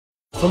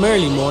From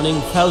early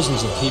morning,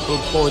 thousands of people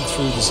poured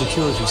through the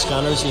security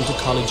scanners into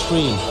College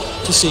Green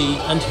to see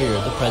and hear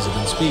the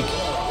President speak.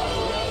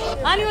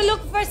 Anyone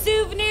looking for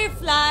souvenir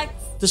flags?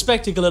 The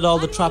spectacle had all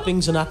the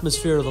trappings and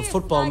atmosphere of a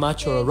football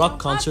match or a rock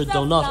concert,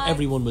 though not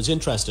everyone was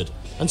interested.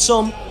 And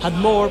some had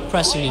more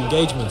pressing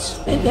engagements.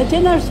 The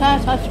dinner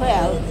starts at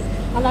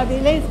 12, and I'll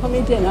be late for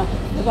my dinner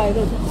if I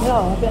was,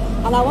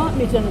 and I want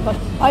my dinner, but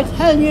I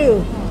tell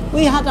you,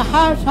 we had a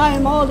hard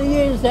time all the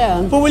years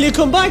there. But will you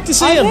come back to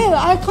see him?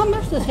 I'll come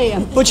back to see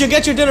him. But you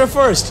get your dinner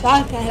first.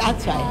 Okay,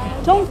 that's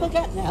right. Don't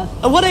forget now.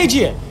 And what age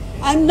are you?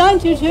 I'm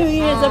 92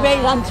 years of age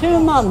and 2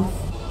 months.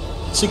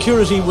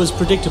 Security was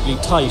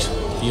predictably tight.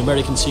 The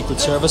American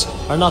Secret Service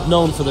are not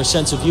known for their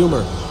sense of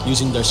humour,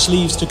 using their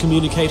sleeves to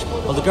communicate,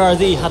 while the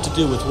Gardaí had to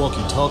do with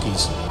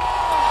walkie-talkies.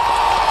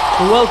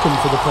 The welcome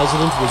for the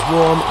President was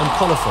warm and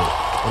colourful,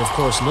 but of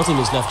course nothing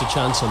is left to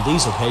chance on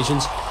these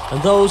occasions,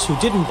 and those who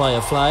didn't buy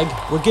a flag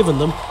were given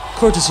them,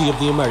 courtesy of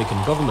the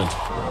American government.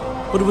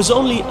 But it was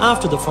only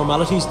after the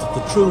formalities that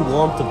the true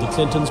warmth of the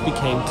Clintons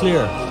became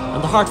clear,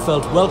 and the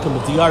heartfelt welcome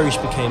of the Irish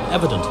became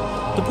evident.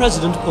 The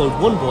President pulled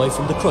one boy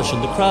from the crush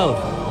in the crowd.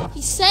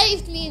 He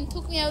saved me and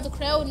took me out of the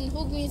crowd and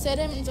hugged me and said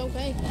everything's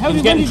okay. How did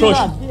you get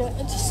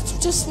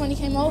crushed? Just when he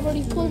came over,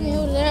 he pulled me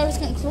out of there. I was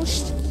getting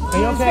crushed. Are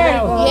you okay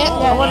now?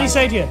 Yeah. What did he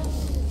say to you?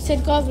 He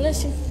said, God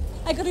bless you.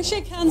 I got to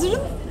shake hands with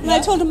him, and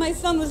I told him my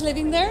son was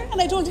living there, and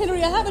I told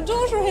Hilary I have a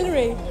daughter,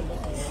 Hilary.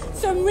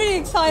 So I'm really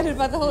excited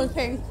about the whole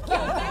thing.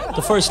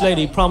 The First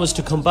Lady promised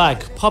to come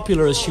back,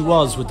 popular as she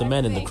was with the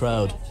men in the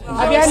crowd.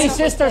 Have you any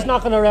sisters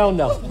knocking around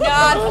now?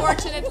 No,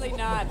 unfortunately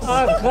not.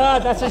 Oh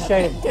God, that's a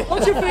shame.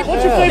 What's your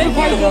favourite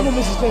part of Dublin,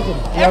 Mrs. Clinton?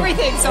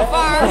 Everything so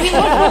far.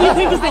 What do you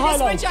think is the I just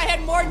highlight? wish I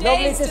had more Lovely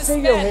days to to see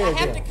you spend. here, I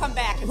have dear. to come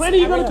back. When are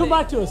you going to come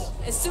back to us?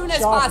 As soon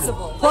as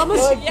possible.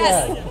 Promise?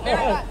 Yes,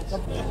 very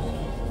much.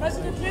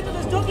 President Clinton,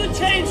 has Dublin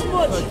changed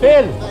much?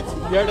 Phil,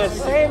 you're the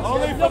same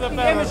lovely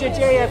image of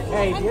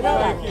JFK. Do you know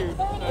that? You're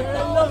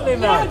a lovely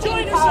man. Enjoy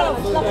yourself.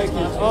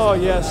 Oh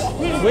yes.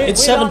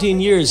 It's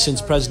 17 years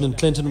since President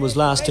Clinton was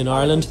last in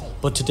Ireland,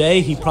 but today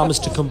he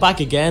promised to come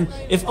back again,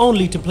 if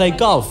only to play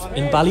golf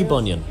in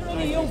Ballybunion.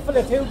 Young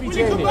fella too, be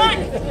Jamie.